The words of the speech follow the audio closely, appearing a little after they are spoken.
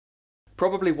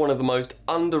Probably one of the most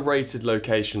underrated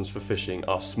locations for fishing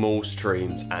are small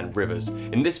streams and rivers.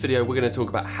 In this video, we're going to talk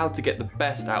about how to get the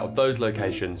best out of those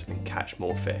locations and catch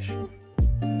more fish.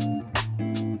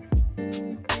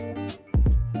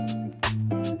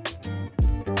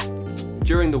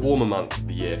 During the warmer months of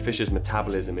the year, fish's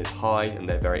metabolism is high and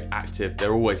they're very active.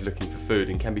 They're always looking for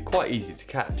food and can be quite easy to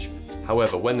catch.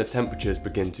 However, when the temperatures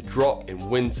begin to drop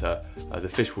in winter, the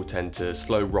fish will tend to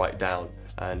slow right down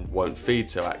and won't feed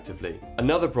so actively.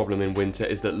 Another problem in winter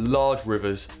is that large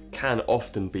rivers can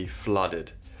often be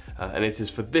flooded. And it is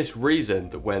for this reason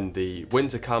that when the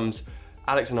winter comes,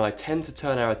 Alex and I tend to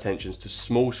turn our attentions to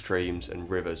small streams and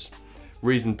rivers.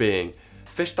 Reason being,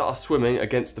 fish that are swimming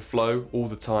against the flow all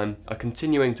the time are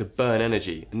continuing to burn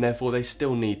energy and therefore they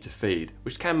still need to feed,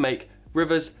 which can make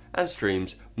rivers and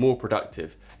streams more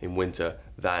productive in winter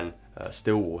than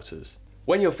still waters.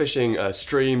 When you're fishing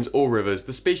streams or rivers,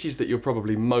 the species that you're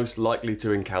probably most likely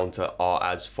to encounter are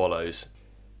as follows.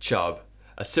 Chub,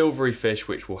 a silvery fish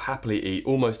which will happily eat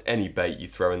almost any bait you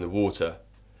throw in the water.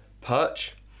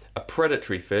 Perch, a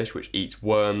predatory fish which eats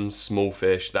worms, small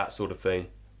fish, that sort of thing.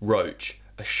 Roach,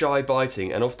 a shy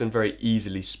biting and often very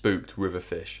easily spooked river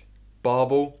fish.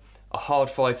 Barbel, a hard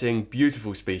fighting,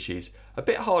 beautiful species, a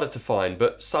bit harder to find,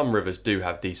 but some rivers do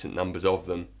have decent numbers of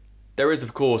them. There is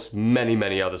of course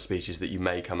many other species that you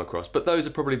may come across, but those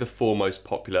are probably the four most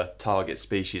popular target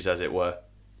species, as it were.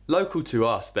 Local to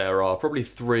us there are probably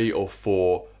 3 or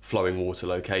 4 flowing water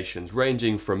locations,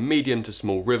 ranging from medium to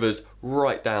small rivers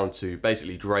right down to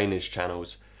basically drainage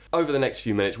channels. Over the next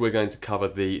few minutes we're going to cover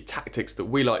the tactics that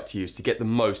we like to use to get the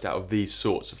most out of these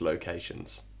sorts of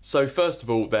locations. So first of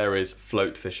all, there is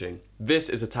float fishing. This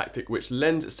is a tactic which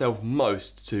lends itself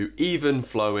most to even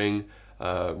flowing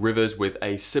rivers with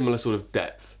a similar sort of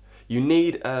depth. You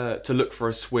need to look for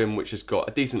a swim which has got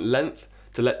a decent length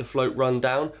to let the float run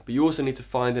down, but you also need to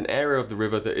find an area of the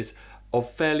river that is of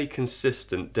fairly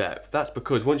consistent depth. That's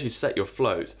because once you set your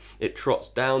float, it trots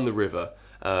down the river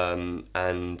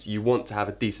and you want to have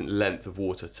a decent length of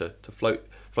water to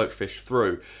float fish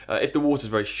through. If the water's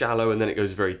very shallow and then it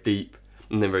goes very deep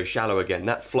and then very shallow again,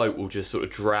 that float will just sort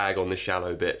of drag on the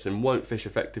shallow bits and won't fish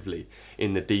effectively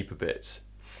in the deeper bits.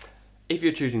 If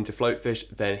you're choosing to float fish,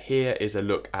 then here is a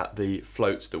look at the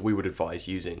floats that we would advise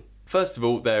using. First of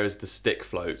all, there is the stick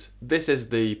float. This is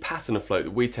the pattern of float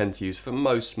that we tend to use for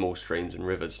most small streams and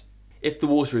rivers. If the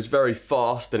water is very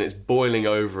fast and it's boiling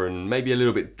over and maybe a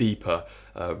little bit deeper,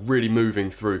 really moving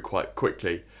through quite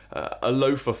quickly, a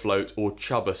loafer float or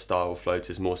chubber style float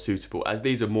is more suitable, as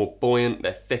these are more buoyant,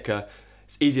 they're thicker,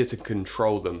 it's easier to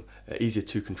control them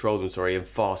in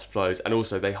fast flows, and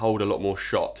also they hold a lot more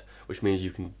shot, which means you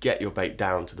can get your bait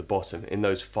down to the bottom in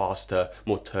those faster,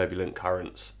 more turbulent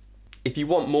currents. If you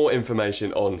want more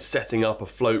information on setting up a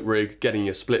float rig, getting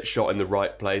your split shot in the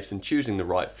right place and choosing the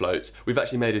right floats, we've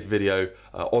actually made a video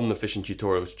on the Fishing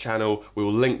Tutorials channel. We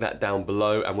will link that down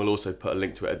below and we'll also put a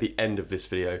link to it at the end of this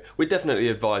video. We definitely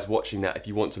advise watching that if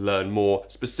you want to learn more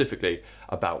specifically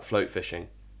about float fishing.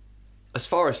 As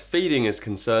far as feeding is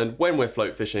concerned, when we're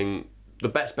float fishing, the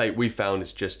best bait we've found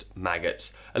is just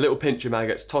maggots. A little pinch of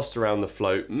maggots tossed around the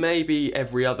float, maybe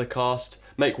every other cast.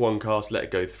 Make one cast, let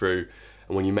it go through,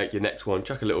 and when you make your next one,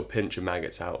 chuck a little pinch of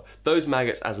maggots out. Those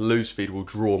maggots as loose feed will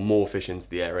draw more fish into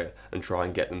the area and try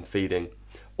and get them feeding.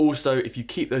 Also, if you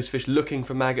keep those fish looking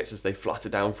for maggots as they flutter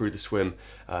down through the swim,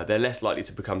 they're less likely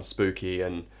to become spooky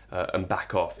and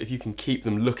back off. If you can keep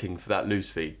them looking for that loose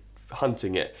feed,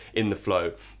 hunting it in the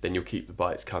flow, then you'll keep the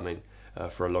bites coming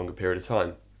for a longer period of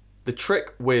time. The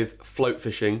trick with float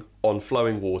fishing on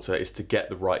flowing water is to get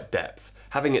the right depth.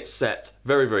 Having it set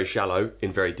very shallow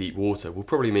in very deep water will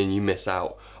probably mean you miss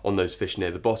out on those fish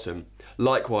near the bottom.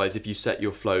 Likewise, if you set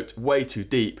your float way too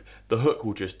deep, the hook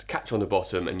will just catch on the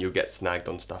bottom and you'll get snagged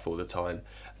on stuff all the time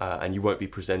and you won't be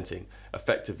presenting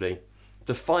effectively.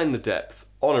 To find the depth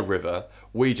on a river,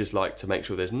 we just like to make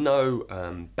sure there's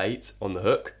no bait on the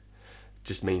hook.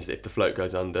 Just means that if the float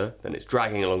goes under, then it's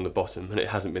dragging along the bottom and it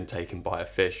hasn't been taken by a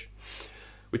fish.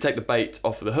 We take the bait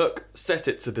off of the hook, set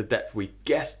it to the depth we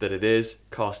guessed that it is,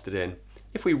 cast it in.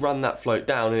 If we run that float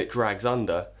down and it drags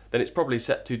under, then it's probably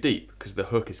set too deep because the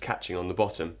hook is catching on the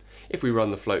bottom. If we run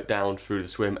the float down through the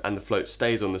swim and the float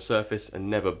stays on the surface and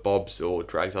never bobs or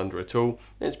drags under at all,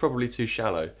 then it's probably too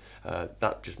shallow.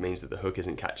 That just means that the hook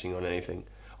isn't catching on anything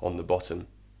on the bottom.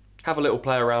 Have a little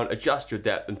play around, adjust your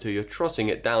depth until you're trotting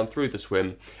it down through the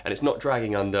swim and it's not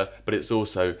dragging under, but it's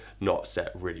also not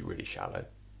set really shallow.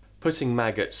 Putting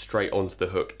maggots straight onto the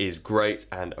hook is great,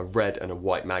 and a red and a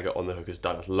white maggot on the hook has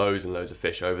done us loads and loads of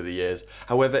fish over the years.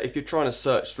 However, if you're trying to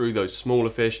search through those smaller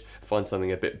fish, find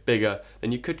something a bit bigger,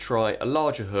 then you could try a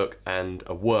larger hook and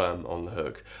a worm on the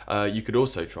hook. You could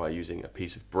also try using a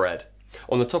piece of bread.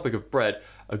 On the topic of bread,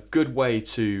 a good way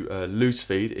to loose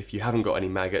feed if you haven't got any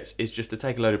maggots is just to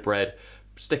take a load of bread,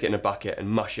 stick it in a bucket and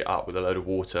mush it up with a load of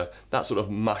water. That sort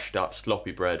of mushed up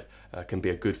sloppy bread can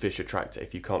be a good fish attractor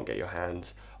if you can't get your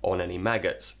hands on any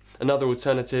maggots. Another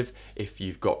alternative, if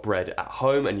you've got bread at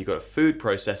home and you've got a food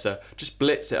processor, just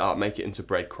blitz it up, make it into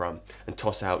breadcrumb and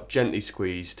toss out gently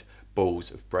squeezed balls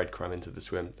of breadcrumb into the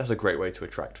swim. That's a great way to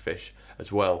attract fish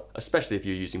as well, especially if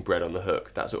you're using bread on the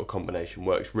hook. That sort of combination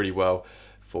works really well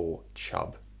for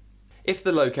chub. If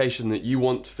the location that you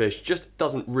want to fish just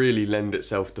doesn't really lend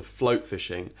itself to float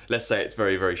fishing, let's say it's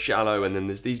very, very shallow and then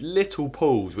there's these little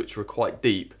pools which are quite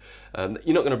deep,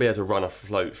 you're not going to be able to run a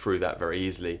float through that very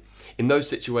easily. In those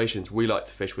situations, we like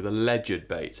to fish with a ledgered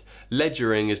bait.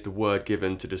 Ledgering is the word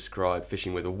given to describe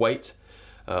fishing with a weight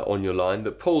on your line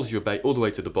that pulls your bait all the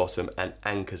way to the bottom and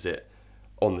anchors it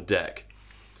on the deck.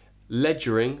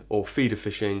 Ledgering or feeder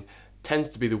fishing tends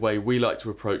to be the way we like to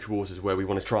approach waters where we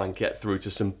want to try and get through to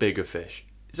some bigger fish.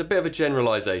 It's a bit of a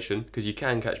generalisation because you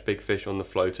can catch big fish on the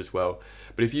float as well,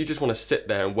 but if you just want to sit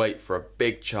there and wait for a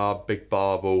big chub, big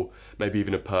barbel, maybe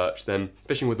even a perch, then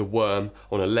fishing with a worm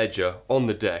on a ledger on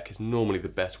the deck is normally the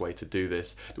best way to do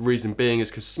this. The reason being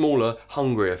is because smaller,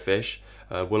 hungrier fish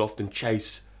will often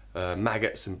chase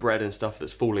maggots and bread and stuff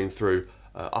that's falling through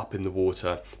up in the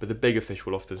water, but the bigger fish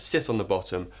will often sit on the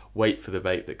bottom, wait for the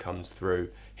bait that comes through,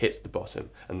 hits the bottom,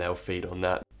 and they'll feed on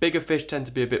that. Bigger fish tend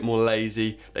to be a bit more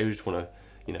lazy. They just want to,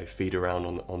 feed around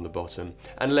on the bottom.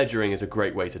 And ledgering is a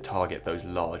great way to target those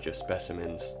larger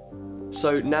specimens.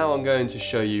 So now I'm going to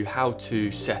show you how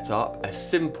to set up a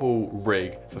simple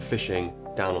rig for fishing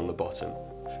down on the bottom.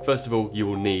 First of all, you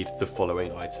will need the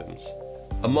following items: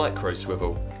 a micro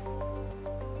swivel,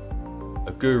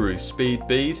 a Guru speed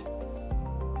bead,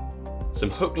 some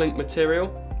hook link material.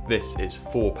 This is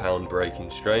 4-pound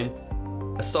breaking strain,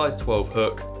 a size 12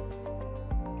 hook,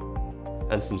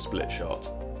 and some split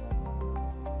shot.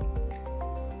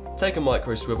 Take a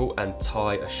micro swivel and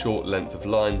tie a short length of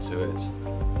line to it.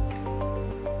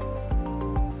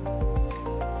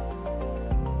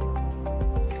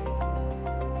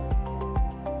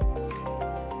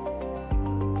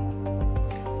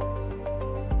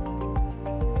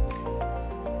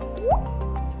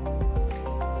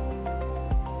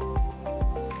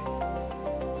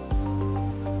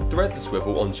 Thread the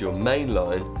swivel onto your main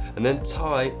line and then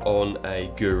tie on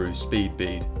a Guru speed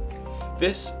bead.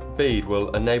 This bead will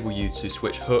enable you to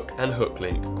switch hook and hook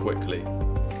link quickly.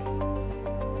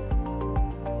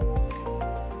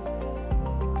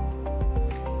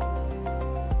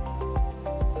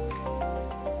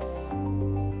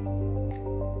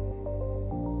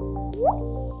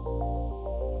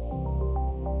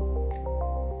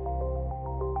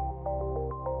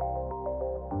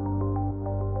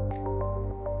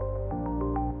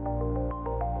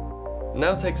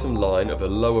 Now take some line of a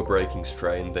lower breaking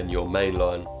strain than your main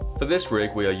line. For this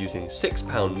rig we are using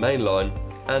 6-pound main line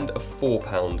and a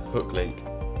 4-pound hook link.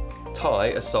 Tie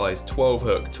a size 12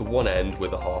 hook to one end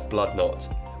with a half blood knot.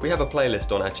 We have a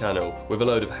playlist on our channel with a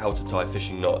load of how to tie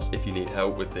fishing knots if you need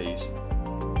help with these.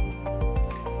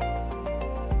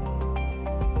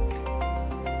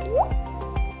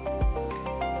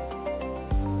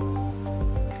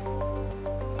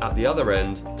 At the other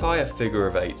end, tie a figure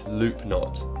of 8 loop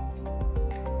knot.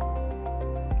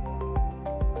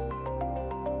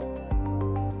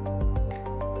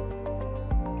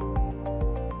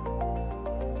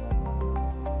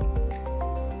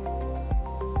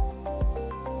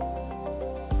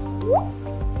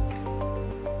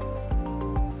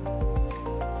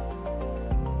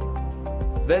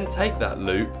 Then take that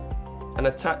loop and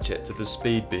attach it to the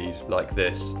speed bead like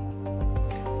this.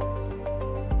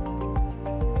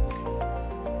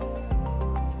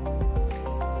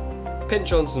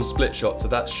 Pinch on some split shot to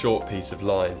that short piece of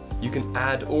line. You can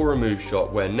add or remove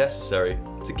shot where necessary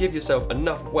to give yourself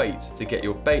enough weight to get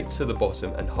your bait to the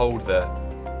bottom and hold there.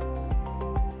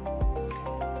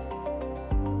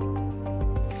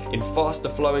 In faster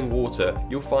flowing water,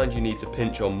 you'll find you need to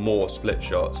pinch on more split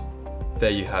shot.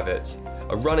 There you have it,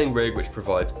 a running rig which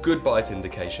provides good bite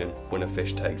indication when a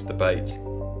fish takes the bait.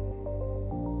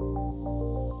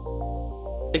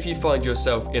 If you find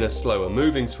yourself in a slower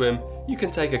moving swim, you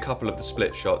can take a couple of the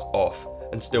split shots off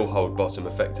and still hold bottom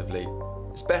effectively.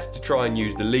 It's best to try and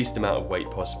use the least amount of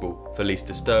weight possible for least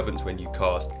disturbance when you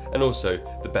cast, and also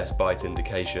the best bite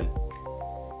indication.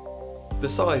 The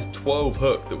size 12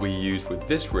 hook that we use with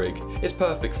this rig is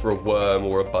perfect for a worm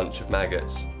or a bunch of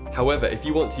maggots. However, if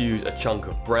you want to use a chunk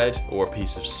of bread or a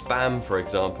piece of spam, for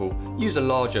example, use a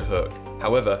larger hook.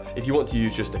 However, if you want to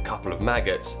use just a couple of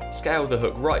maggots, scale the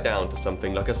hook right down to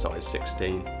something like a size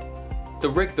 16. The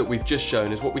rig that we've just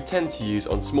shown is what we tend to use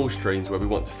on small streams where we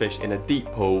want to fish in a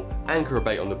deep pool, anchor a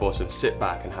bait on the bottom, sit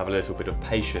back and have a little bit of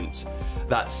patience.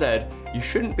 That said, you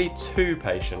shouldn't be too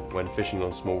patient when fishing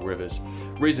on small rivers.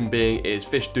 Reason being is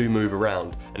fish do move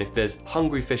around, and if there's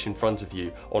hungry fish in front of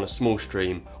you on a small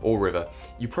stream or river,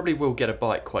 you probably will get a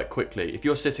bite quite quickly. If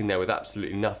you're sitting there with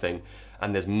absolutely nothing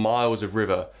and there's miles of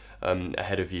river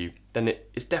ahead of you, then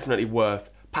it's definitely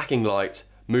worth packing light,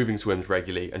 moving swims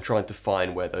regularly and trying to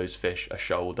find where those fish are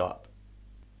shoaled up.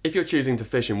 If you're choosing to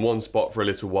fish in one spot for a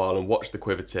little while and watch the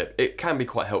quiver tip, it can be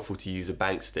quite helpful to use a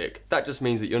bank stick. That just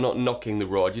means that you're not knocking the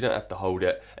rod, you don't have to hold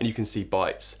it, and you can see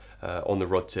bites on the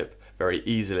rod tip very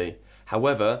easily.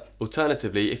 However,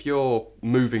 alternatively, if you're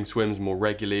moving swims more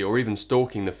regularly or even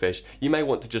stalking the fish, you may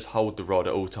want to just hold the rod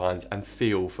at all times and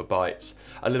feel for bites.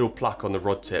 A little pluck on the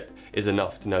rod tip is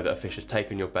enough to know that a fish has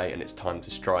taken your bait and it's time to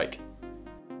strike.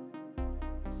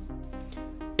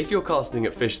 If you're casting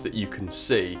at fish that you can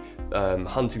see,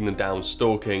 hunting them down,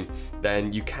 stalking,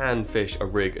 then you can fish a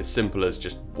rig as simple as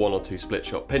just 1 or 2 split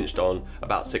shot pinched on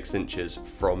about 6 inches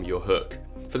from your hook.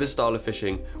 For this style of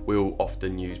fishing, we'll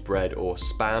often use bread or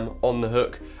spam on the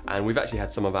hook, and we've actually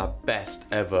had some of our best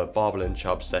ever barbel and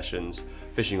chub sessions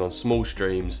fishing on small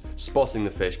streams, spotting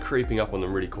the fish, creeping up on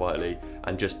them really quietly,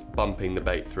 and just bumping the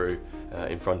bait through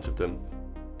in front of them.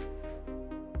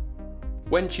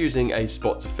 When choosing a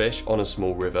spot to fish on a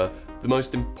small river, the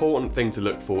most important thing to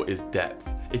look for is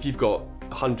depth. If you've got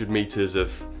 100 meters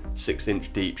of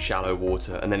 6-inch deep shallow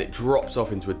water and then it drops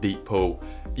off into a deep pool,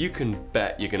 you can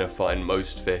bet you're going to find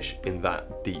most fish in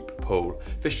that deep pool.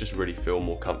 Fish just really feel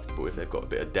more comfortable if they've got a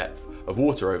bit of depth of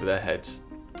water over their heads.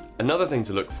 Another thing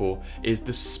to look for is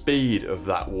the speed of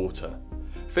that water.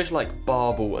 Fish like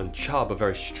barbel and chub are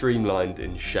very streamlined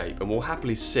in shape and will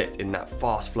happily sit in that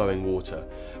fast-flowing water,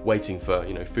 waiting for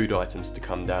food items to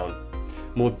come down.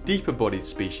 More deeper bodied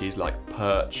species like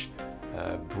perch,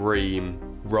 bream,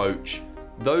 roach,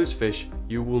 those fish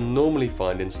you will normally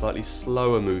find in slightly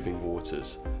slower moving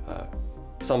waters.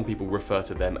 Some people refer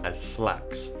to them as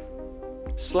slacks.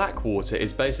 Slack water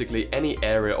is basically any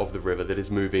area of the river that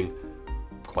is moving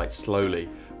quite slowly.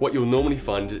 What you'll normally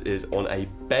find is on a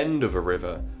bend of a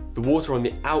river, the water on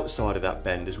the outside of that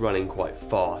bend is running quite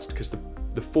fast because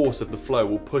the force of the flow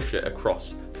will push it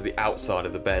across to the outside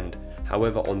of the bend.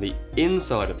 However, on the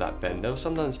inside of that bend, there'll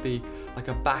sometimes be like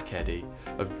a back eddy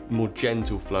of more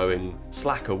gentle flowing,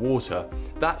 slacker water.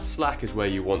 That slack is where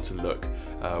you want to look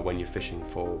when you're fishing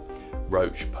for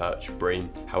roach, perch, bream.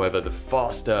 However, the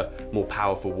faster, more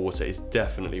powerful water is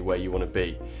definitely where you want to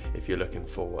be if you're looking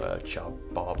for chub,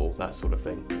 barbel, that sort of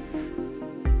thing.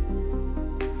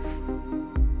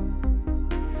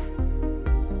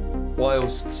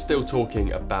 Whilst still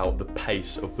talking about the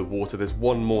pace of the water, there's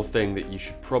one more thing that you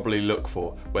should probably look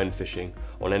for when fishing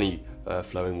on any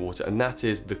flowing water, and that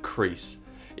is the crease.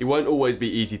 It won't always be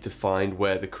easy to find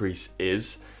where the crease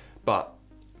is, but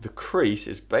the crease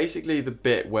is basically the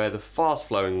bit where the fast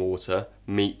flowing water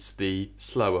meets the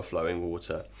slower flowing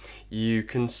water. You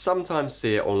can sometimes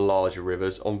see it on larger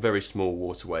rivers. On very small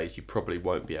waterways you probably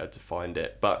won't be able to find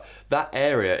it, but that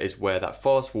area is where that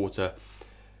fast water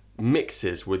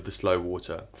mixes with the slow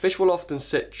water. Fish will often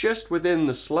sit just within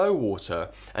the slow water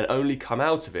and only come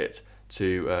out of it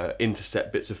to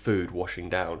intercept bits of food washing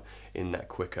down in that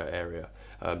quicker area.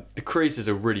 The crease is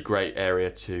a really great area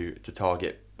to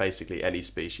target basically any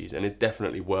species, and it's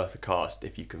definitely worth a cast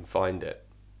if you can find it.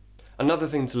 Another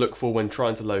thing to look for when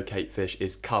trying to locate fish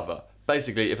is cover.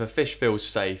 Basically, if a fish feels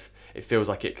safe, it feels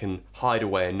like it can hide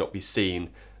away and not be seen,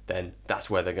 then that's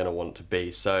where they're going to want to be.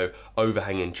 So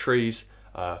overhanging trees,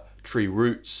 tree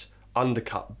roots,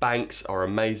 undercut banks are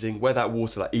amazing. Where that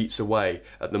water eats away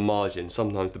at the margin,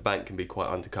 sometimes the bank can be quite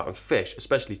undercut, and fish,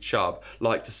 especially chub,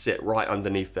 like to sit right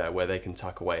underneath there where they can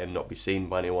tuck away and not be seen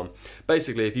by anyone.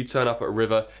 Basically, if you turn up at a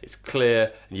river, it's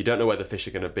clear and you don't know where the fish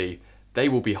are going to be, they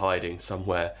will be hiding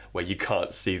somewhere where you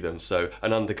can't see them. So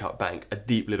an undercut bank, a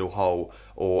deep little hole,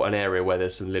 or an area where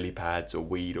there's some lily pads or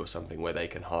weed or something where they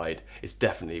can hide, is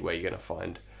definitely where you're going to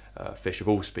find fish of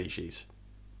all species.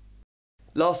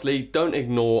 Lastly, don't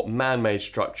ignore man-made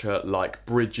structure like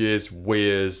bridges,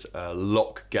 weirs,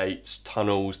 lock gates,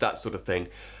 tunnels, that sort of thing.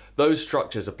 Those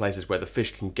structures are places where the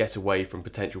fish can get away from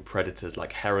potential predators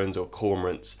like herons or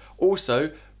cormorants.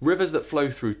 Also, rivers that flow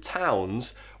through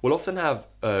towns will often have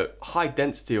a high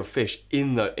density of fish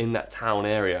in that town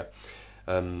area.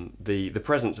 the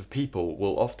presence of people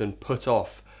will often put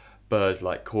off birds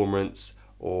like cormorants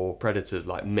or predators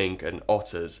like mink and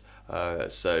otters.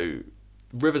 So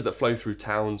rivers that flow through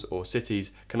towns or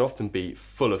cities can often be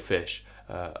full of fish,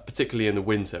 particularly in the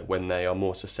winter when they are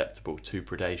more susceptible to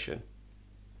predation.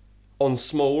 On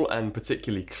small and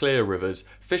particularly clear rivers,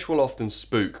 fish will often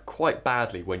spook quite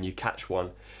badly when you catch one.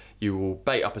 You will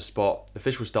bait up a spot, the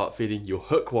fish will start feeding, you'll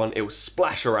hook one, it will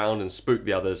splash around and spook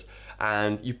the others,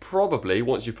 and you probably,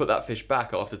 once you put that fish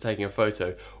back after taking a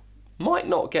photo, might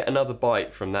not get another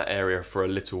bite from that area for a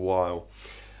little while.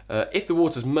 If the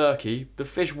water's murky, the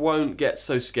fish won't get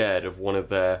so scared of one of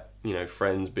their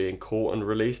friends being caught and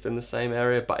released in the same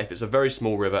area, but if it's a very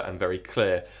small river and very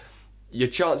clear, your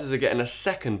chances of getting a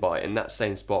second bite in that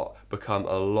same spot become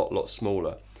a lot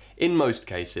smaller. In most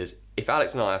cases, if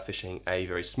Alex and I are fishing a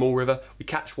very small river, we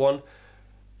catch one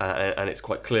and it's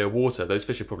quite clear water, those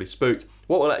fish are probably spooked.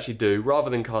 What we'll actually do, rather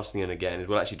than casting in again, is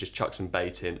we'll actually just chuck some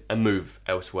bait in and move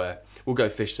elsewhere. We'll go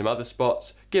fish some other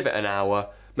spots, give it an hour,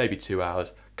 maybe 2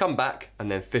 hours, come back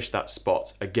and then fish that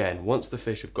spot again once the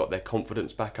fish have got their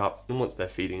confidence back up and once they're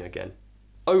feeding again.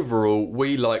 Overall,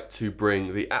 we like to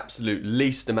bring the absolute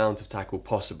least amount of tackle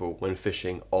possible when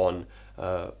fishing on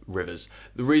rivers.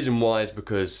 The reason why is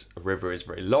because a river is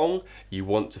very long. You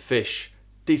want to fish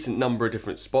a decent number of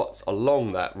different spots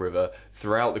along that river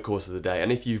throughout the course of the day,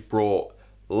 and if you've brought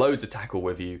loads of tackle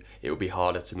with you, it will be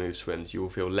harder to move swims. You will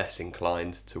feel less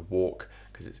inclined to walk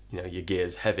because it's, your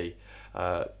gear's heavy.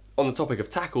 On the topic of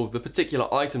tackle, the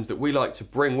particular items that we like to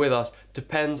bring with us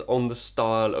depends on the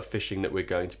style of fishing that we're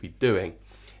going to be doing.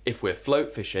 If we're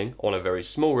float fishing on a very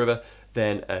small river,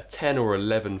 then a 10 or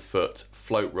 11 foot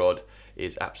float rod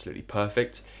is absolutely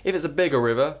perfect. If it's a bigger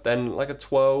river, then like a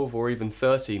 12 or even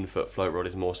 13 foot float rod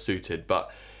is more suited. But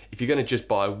if you're going to just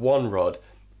buy one rod,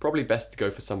 probably best to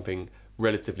go for something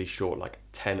relatively short, like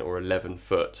 10 or 11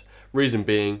 foot. Reason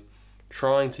being,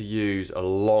 trying to use a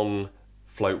long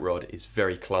float rod is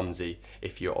very clumsy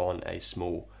if you're on a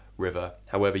small river.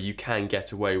 However, you can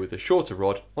get away with a shorter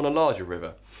rod on a larger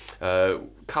river. A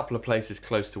couple of places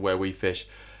close to where we fish,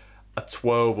 a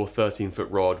 12 or 13 foot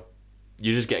rod,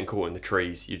 you're just getting caught in the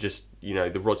trees. You just,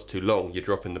 the rod's too long, you're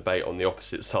dropping the bait on the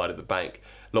opposite side of the bank.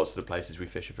 Lots of the places we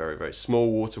fish are very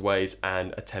small waterways,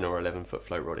 and a 10 or 11 foot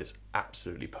float rod is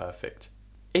absolutely perfect.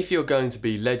 If you're going to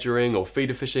be ledgering or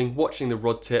feeder fishing, watching the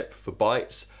rod tip for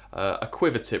bites, a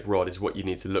quiver tip rod is what you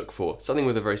need to look for. Something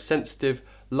with a very sensitive,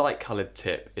 light coloured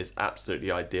tip is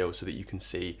absolutely ideal so that you can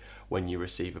see when you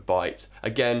receive a bite.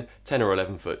 Again, 10 or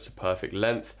 11 foot's a perfect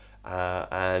length,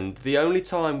 and the only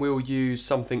time we'll use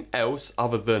something else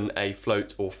other than a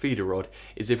float or feeder rod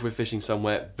is if we're fishing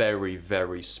somewhere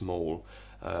very small.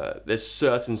 There's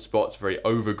certain spots, very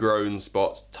overgrown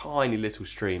spots, tiny little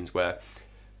streams where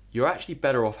you're actually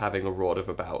better off having a rod of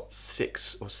about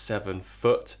 6 or 7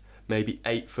 foot, maybe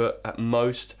 8 foot at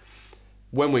most.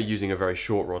 When we're using a very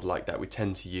short rod like that, we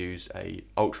tend to use a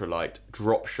ultralight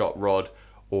drop shot rod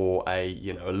or a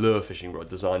lure fishing rod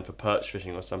designed for perch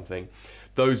fishing or something.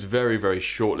 Those very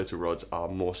short little rods are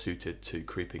more suited to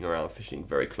creeping around, fishing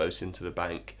very close into the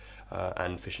bank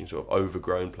and fishing sort of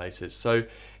overgrown places. So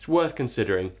it's worth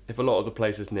considering. If a lot of the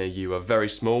places near you are very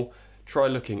small, try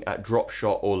looking at drop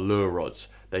shot or lure rods.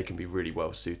 They can be really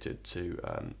well suited to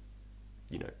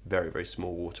very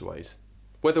small waterways.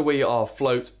 Whether we are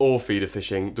float or feeder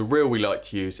fishing, the reel we like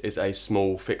to use is a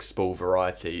small fixed spool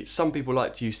variety. Some people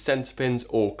like to use centre pins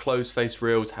or closed face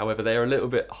reels, however they are a little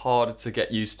bit harder to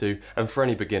get used to, and for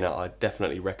any beginner I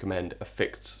definitely recommend a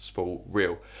fixed spool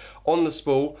reel. On the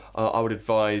spool I would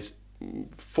advise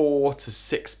 4 to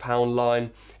 6 pound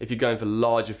line. If you're going for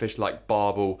larger fish like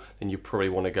barbel, then you probably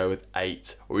want to go with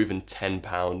 8 or even 10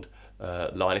 pound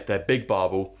line. If they're big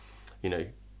barbel,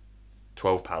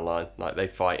 12 pound line, like they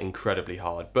fight incredibly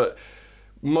hard. But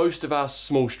most of our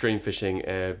small stream fishing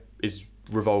is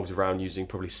revolved around using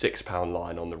probably 6 pound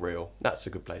line on the reel. That's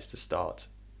a good place to start.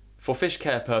 For fish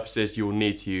care purposes, you will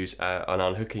need to use an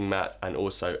unhooking mat and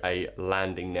also a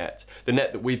landing net. The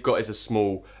net that we've got is a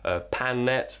small pan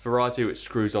net variety which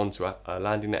screws onto a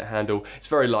landing net handle. It's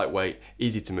very lightweight,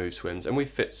 easy to move swims, and we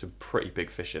fit some pretty big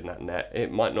fish in that net.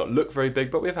 It might not look very big,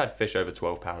 but we've had fish over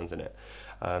 12 pounds in it,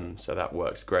 so that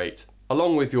works great.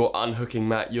 Along with your unhooking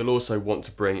mat, you'll also want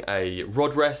to bring a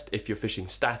rod rest if you're fishing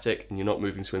static and you're not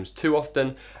moving swims too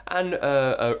often, and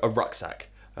a rucksack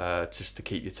just to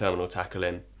keep your terminal tackle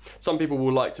in. Some people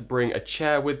will like to bring a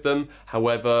chair with them,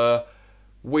 however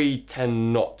we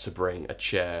tend not to bring a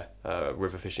chair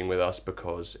river fishing with us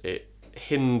because it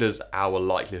hinders our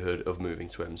likelihood of moving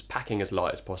swims. Packing as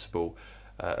light as possible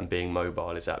and being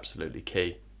mobile is absolutely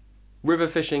key. River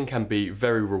fishing can be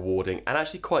very rewarding and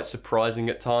actually quite surprising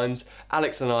at times.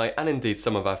 Alex and I, and indeed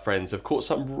some of our friends, have caught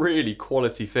some really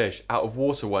quality fish out of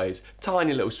waterways,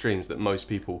 tiny little streams that most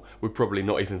people would probably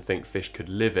not even think fish could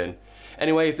live in.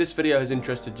 Anyway, if this video has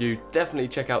interested you, definitely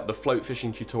check out the float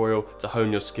fishing tutorial to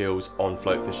hone your skills on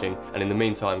float fishing. And in the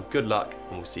meantime, good luck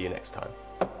and we'll see you next time.